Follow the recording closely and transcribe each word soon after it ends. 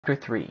Chapter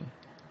 3.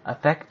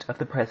 Effect of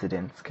the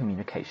President's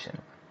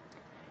Communication.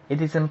 It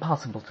is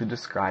impossible to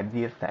describe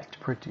the effect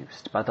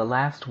produced by the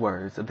last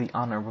words of the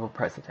Honorable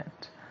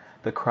President.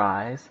 The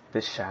cries,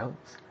 the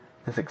shouts,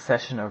 the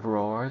succession of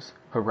roars,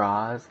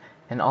 hurrahs,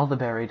 and all the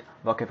varied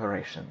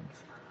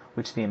vociferations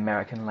which the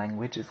American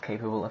language is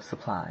capable of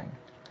supplying.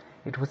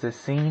 It was a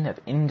scene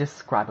of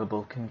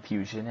indescribable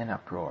confusion and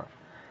uproar.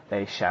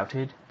 They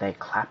shouted, they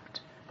clapped,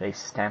 they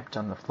stamped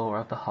on the floor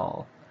of the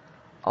hall.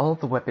 All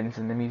the weapons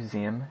in the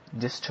museum,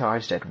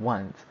 discharged at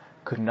once,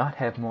 could not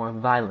have more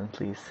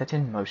violently set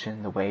in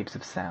motion the waves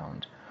of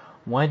sound.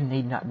 One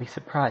need not be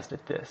surprised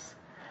at this.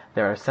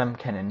 There are some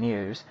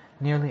cannoneers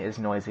nearly as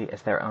noisy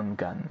as their own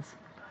guns.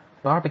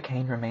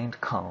 Barbicane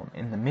remained calm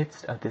in the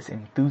midst of this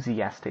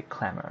enthusiastic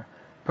clamor.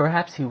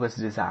 Perhaps he was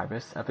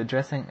desirous of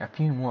addressing a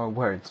few more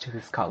words to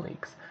his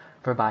colleagues,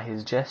 for by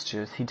his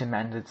gestures he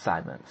demanded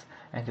silence,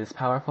 and his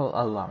powerful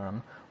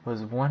alarum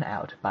was worn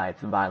out by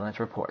its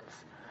violent reports.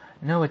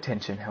 No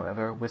attention,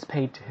 however, was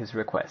paid to his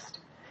request.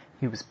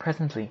 He was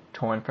presently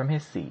torn from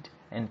his seat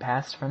and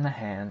passed from the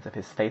hands of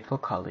his faithful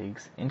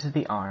colleagues into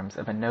the arms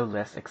of a no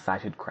less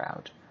excited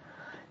crowd.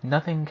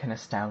 Nothing can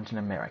astound an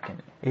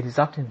American. It has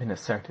often been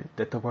asserted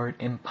that the word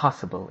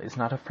impossible is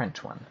not a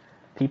French one.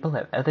 People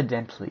have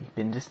evidently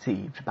been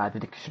deceived by the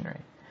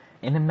dictionary.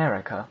 In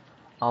America,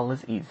 all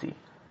is easy,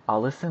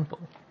 all is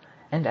simple,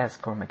 and as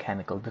for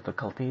mechanical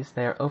difficulties,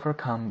 they are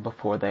overcome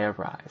before they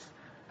arise.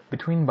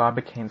 Between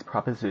Barbicane's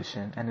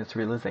proposition and its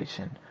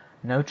realization,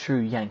 no true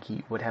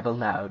Yankee would have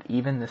allowed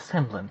even the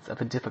semblance of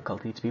a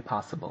difficulty to be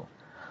possible.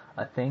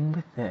 A thing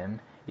with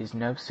them is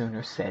no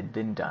sooner said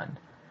than done.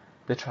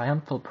 The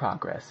triumphal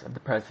progress of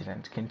the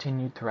President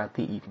continued throughout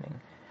the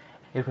evening.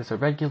 It was a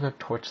regular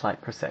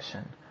torchlight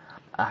procession.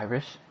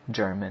 Irish,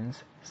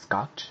 Germans,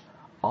 Scotch,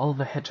 all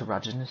the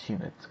heterogeneous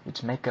units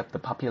which make up the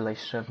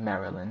population of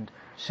Maryland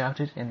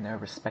shouted in their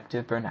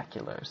respective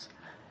vernaculars,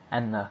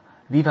 and the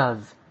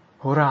vivas,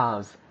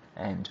 hurrahs,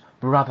 and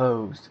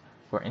bravos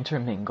were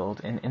intermingled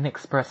in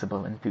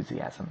inexpressible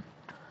enthusiasm.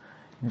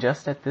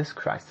 Just at this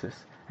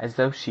crisis, as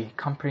though she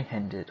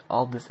comprehended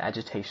all this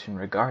agitation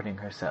regarding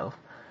herself,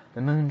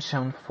 the moon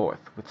shone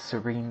forth with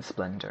serene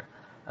splendor,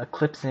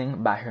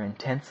 eclipsing by her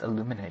intense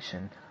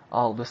illumination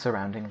all the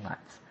surrounding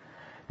lights.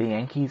 The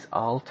Yankees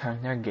all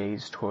turned their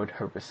gaze toward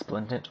her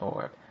resplendent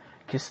orb,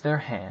 kissed their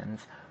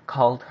hands,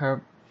 called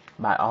her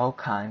by all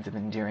kinds of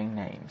endearing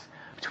names.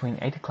 Between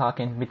 8 o'clock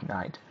and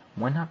midnight,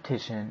 one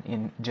optician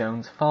in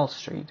Jones Fall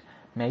Street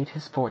made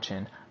his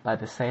fortune by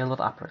the sale of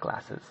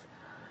opera-glasses.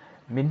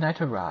 Midnight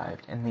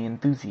arrived, and the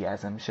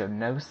enthusiasm showed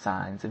no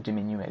signs of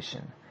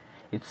diminution.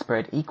 It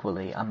spread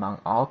equally among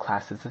all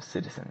classes of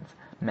citizens.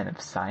 Men of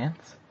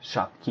science,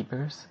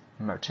 shopkeepers,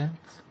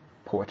 merchants,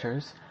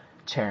 porters,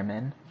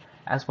 chairmen,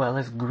 as well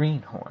as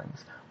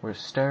greenhorns, were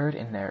stirred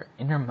in their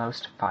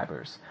innermost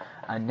fibers.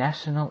 A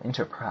national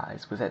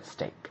enterprise was at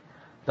stake.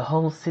 The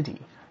whole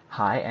city,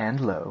 high and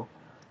low,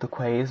 the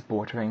quays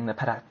bordering the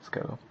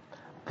Patapsco,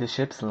 the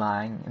ships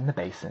lying in the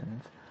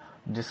basins,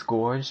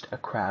 disgorged a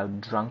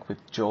crowd drunk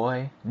with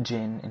joy,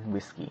 gin, and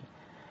whiskey.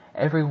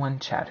 Everyone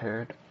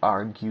chattered,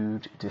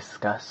 argued,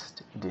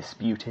 discussed,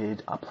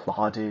 disputed,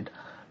 applauded,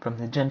 from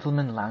the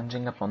gentleman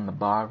lounging upon the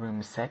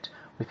bar-room set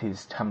with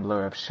his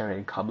tumbler of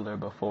sherry cobbler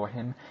before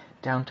him,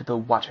 down to the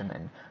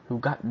waterman who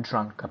got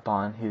drunk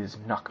upon his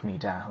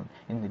knock-me-down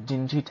in the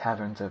dingy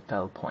taverns of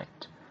Fell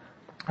Point.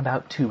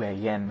 About 2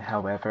 a.m.,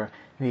 however,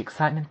 the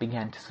excitement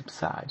began to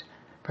subside.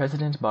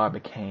 President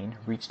Barbicane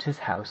reached his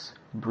house,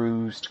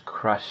 bruised,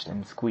 crushed,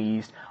 and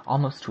squeezed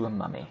almost to a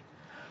mummy.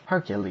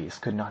 Hercules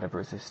could not have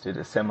resisted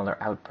a similar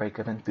outbreak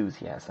of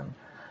enthusiasm.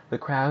 The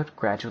crowd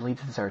gradually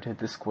deserted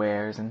the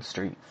squares and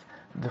streets.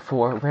 The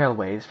 4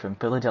 railways from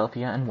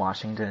Philadelphia and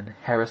Washington,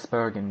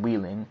 Harrisburg and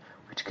Wheeling,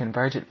 which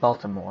converge at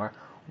Baltimore,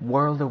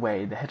 whirled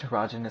away the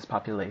heterogeneous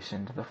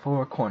population to the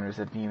 4 corners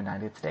of the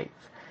United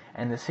States,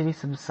 and the city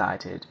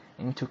subsided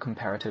into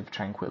comparative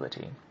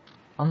tranquillity.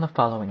 On the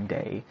following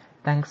day,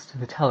 thanks to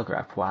the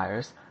telegraph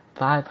wires,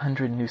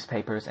 500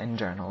 newspapers and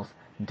journals,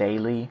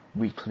 daily,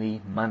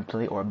 weekly,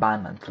 monthly, or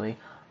bi-monthly,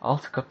 all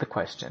took up the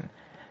question.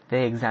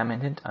 They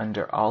examined it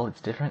under all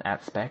its different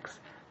aspects,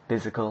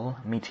 physical,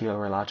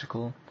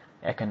 meteorological,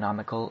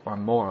 economical, or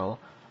moral,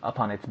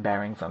 upon its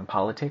bearings on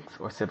politics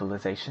or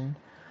civilization.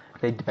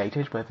 They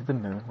debated whether the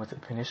moon was a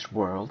finished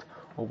world,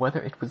 or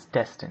whether it was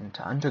destined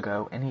to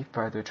undergo any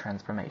further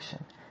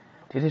transformation.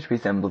 Did it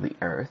resemble the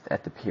earth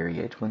at the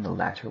period when the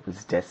latter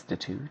was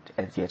destitute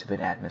as yet of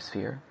an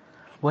atmosphere?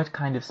 What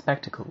kind of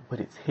spectacle would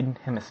its hidden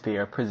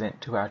hemisphere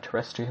present to our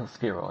terrestrial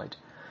spheroid?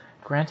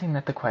 Granting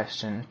that the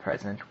question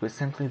present was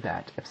simply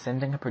that of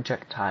sending a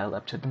projectile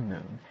up to the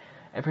moon,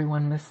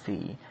 everyone must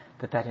see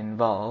that that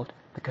involved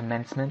the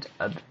commencement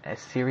of a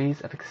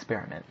series of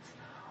experiments.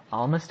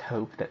 All must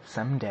hope that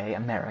some day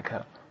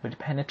America would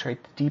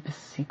penetrate the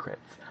deepest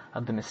secrets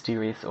of the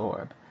mysterious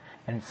orb,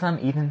 and some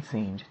even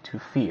seemed to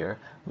fear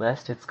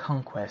lest its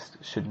conquest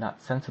should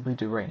not sensibly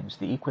derange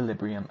the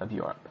equilibrium of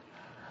Europe.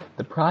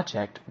 The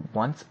project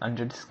once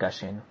under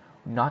discussion,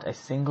 not a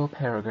single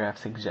paragraph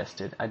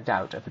suggested a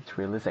doubt of its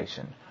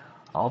realization.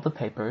 All the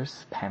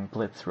papers,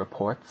 pamphlets,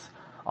 reports,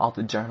 all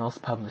the journals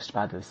published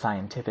by the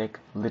scientific,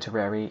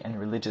 literary, and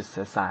religious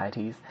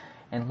societies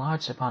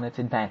enlarged upon its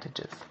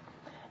advantages,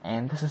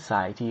 and the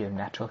Society of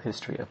Natural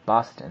History of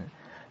Boston,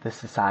 the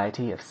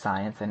Society of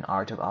Science and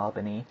Art of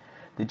Albany,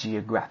 the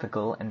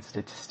Geographical and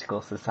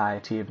Statistical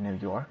Society of New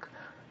York,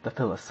 the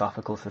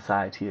Philosophical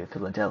Society of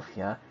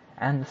Philadelphia,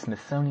 and the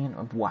Smithsonian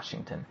of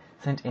Washington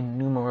sent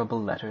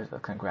innumerable letters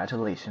of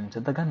congratulation to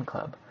the Gun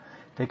Club,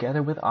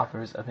 together with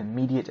offers of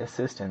immediate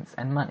assistance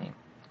and money.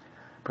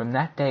 From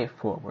that day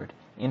forward,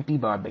 Impey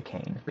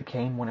Barbicane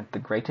became one of the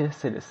greatest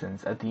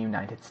citizens of the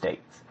United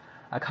States,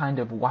 a kind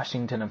of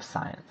Washington of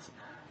science.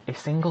 A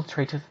single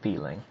trait of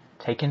feeling,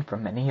 taken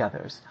from many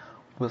others,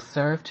 will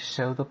serve to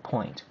show the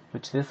point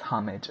which this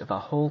homage of a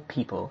whole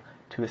people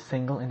to a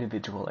single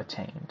individual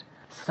attained.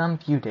 Some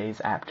few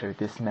days after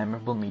this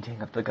memorable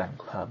meeting of the Gun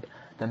Club,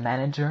 the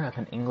manager of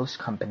an English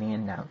company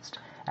announced,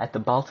 at the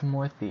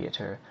Baltimore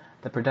Theatre,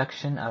 the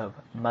production of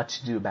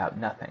Much Ado About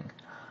Nothing,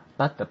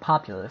 but the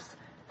populace,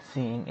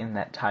 seeing in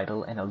that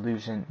title an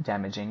allusion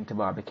damaging to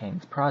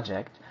Barbicane's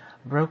project,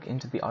 broke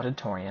into the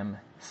auditorium,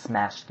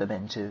 smashed the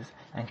benches,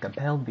 and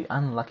compelled the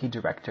unlucky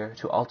director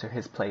to alter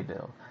his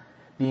playbill.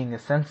 Being a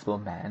sensible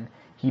man,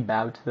 he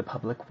bowed to the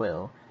public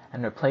will,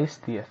 and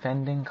replaced the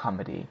offending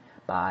comedy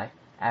by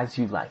As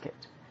You Like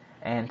It,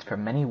 and for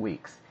many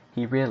weeks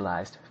he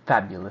realized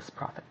fabulous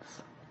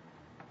profits.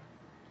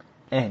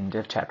 End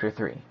of chapter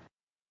 3.